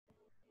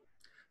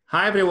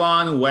Hi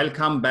everyone,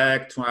 welcome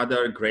back to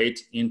another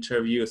great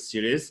interview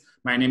series.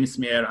 My name is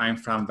Mher, I'm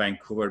from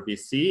Vancouver,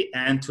 BC,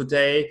 and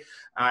today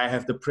I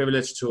have the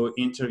privilege to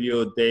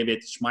interview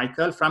David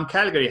Schmeikal from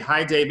Calgary.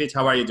 Hi David,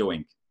 how are you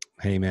doing?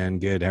 Hey man,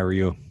 good. How are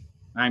you?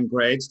 I'm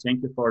great,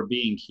 thank you for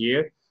being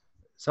here.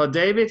 So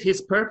David, his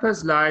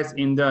purpose lies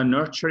in the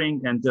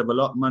nurturing and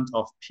development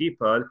of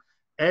people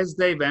as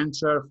they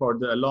venture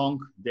along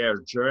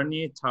their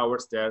journey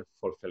towards their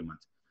fulfillment.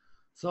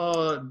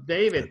 So,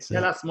 David, That's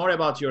tell it. us more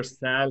about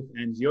yourself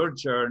and your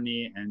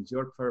journey and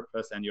your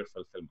purpose and your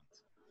fulfillment.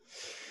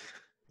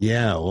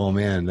 Yeah, well,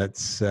 man,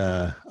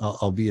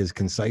 I'll be as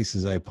concise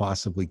as I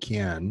possibly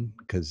can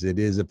because it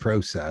is a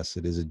process,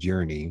 it is a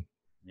journey,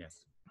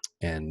 Yes.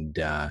 and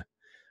I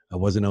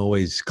wasn't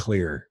always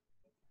clear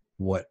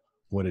what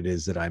what it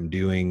is that I'm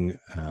doing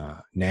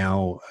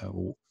now,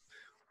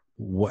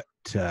 what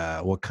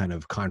kind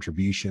of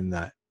contribution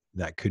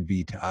that could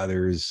be to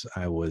others.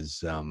 I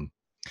was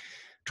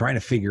trying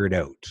to figure it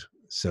out.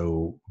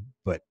 So,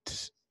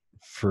 but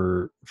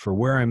for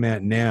where I'm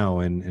at now,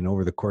 and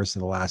over the course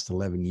of the last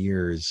 11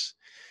 years,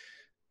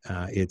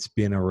 it's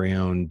been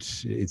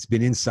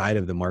inside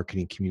of the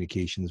marketing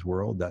communications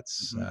world.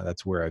 That's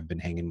where I've been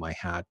hanging my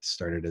hat.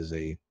 Started as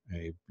a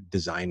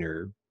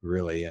designer,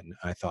 really, and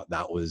I thought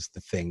that was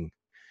the thing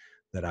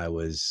that I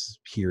was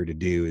here to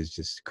do, is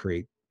just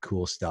create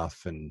cool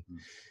stuff and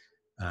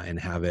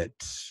have it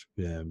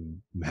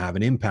have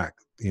an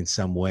impact in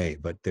some way.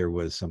 But there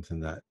was something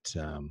that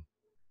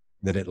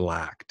it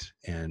lacked,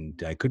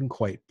 and I couldn't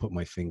quite put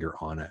my finger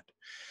on it.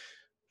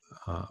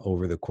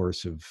 Over the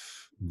course of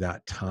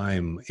that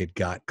time, it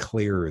got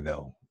clearer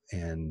though,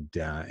 and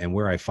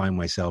where I find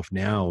myself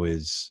now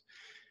is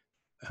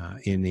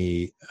in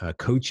a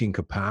coaching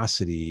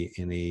capacity,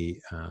 in a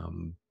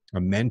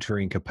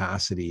mentoring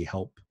capacity,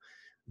 help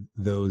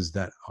those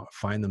that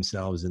find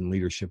themselves in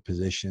leadership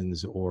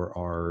positions or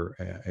are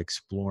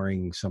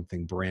exploring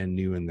something brand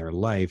new in their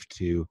life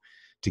to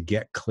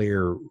get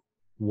clear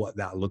what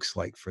that looks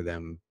like for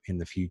them in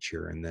the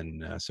future, and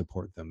then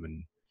support them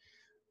in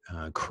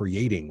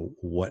creating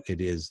what it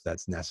is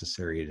that's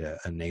necessary to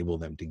enable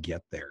them to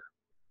get there.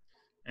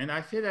 And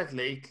I feel that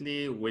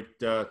lately with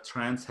the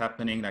trends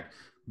happening, like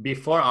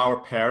before our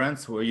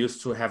parents, we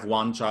used to have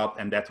one job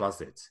and that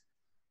was it.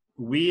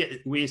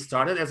 We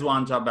started as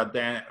one job, but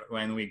then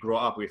when we grow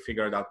up, we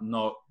figured out,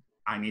 no,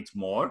 I need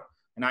more.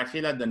 And I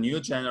feel that the new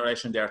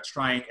generation, they're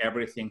trying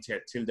everything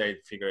till they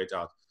figure it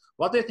out.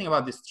 What do you think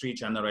about this three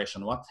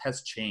generation? What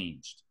has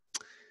changed?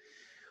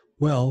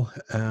 Well,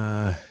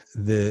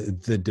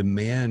 the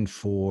demand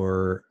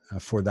for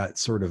that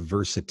sort of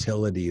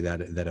versatility,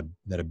 that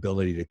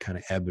ability to kind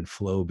of ebb and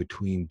flow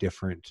between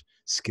different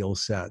skill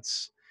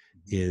sets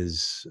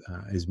is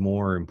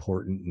more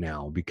important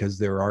now, because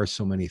there are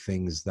so many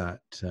things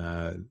that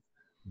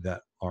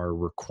are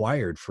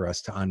required for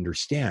us to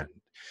understand.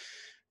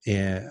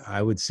 And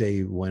I would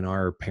say when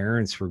our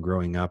parents were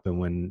growing up,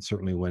 and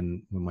certainly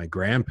when my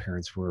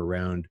grandparents were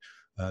around,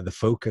 the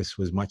focus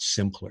was much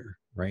simpler,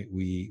 right?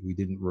 We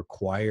didn't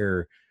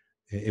require,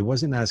 it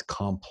wasn't as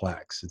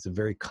complex. It's a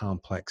very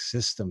complex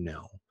system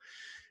now.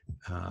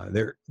 I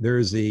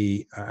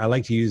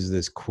like to use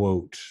this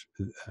quote,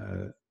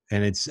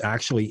 and it's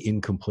actually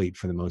incomplete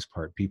for the most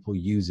part. People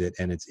use it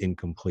and it's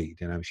incomplete,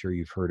 and I'm sure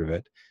you've heard of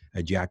it.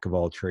 A jack of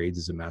all trades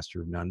is a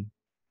master of none.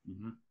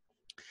 Mm-hmm.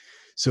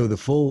 So the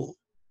full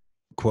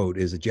quote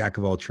is, a jack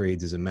of all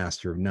trades is a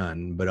master of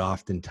none, but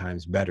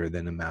oftentimes better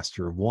than a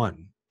master of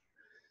one.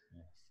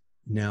 Yes.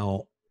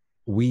 Now,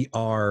 we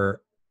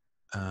are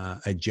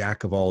a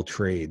jack of all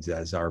trades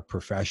as our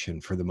profession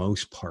for the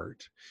most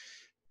part,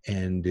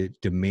 and it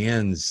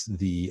demands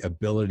the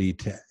ability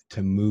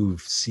to move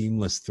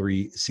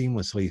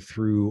seamlessly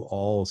through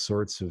all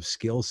sorts of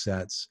skill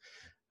sets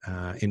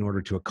in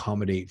order to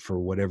accommodate for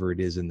whatever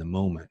it is in the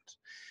moment.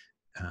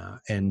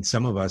 And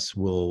some of us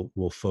will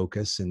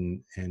focus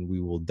and we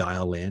will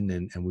dial in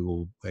and we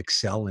will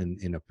excel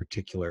in a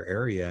particular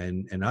area,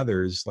 and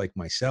others, like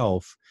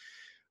myself,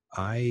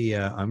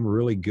 I'm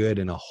really good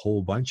in a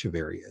whole bunch of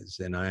areas,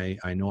 and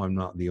I know I'm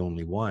not the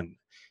only one.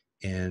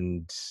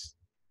 And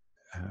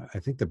I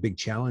think the big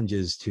challenge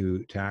is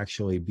to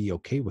actually be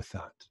okay with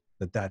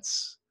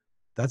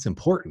that's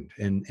important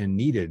and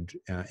needed,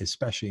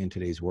 especially in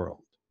today's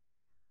world.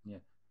 Yeah.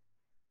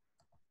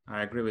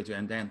 I agree with you.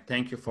 And then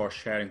thank you for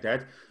sharing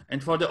that.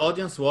 And for the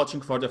audience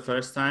watching for the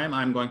first time,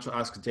 I'm going to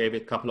ask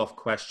David a couple of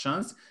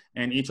questions,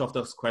 and each of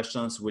those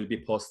questions will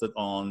be posted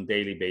on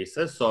daily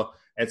basis. So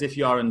as if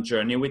you are on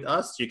journey with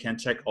us, you can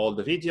check all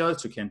the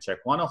videos, you can check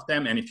one of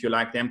them. And if you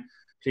like them,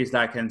 please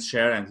like and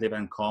share and leave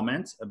a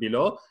comment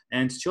below,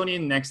 and tune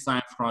in next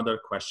time for another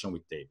question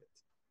with David.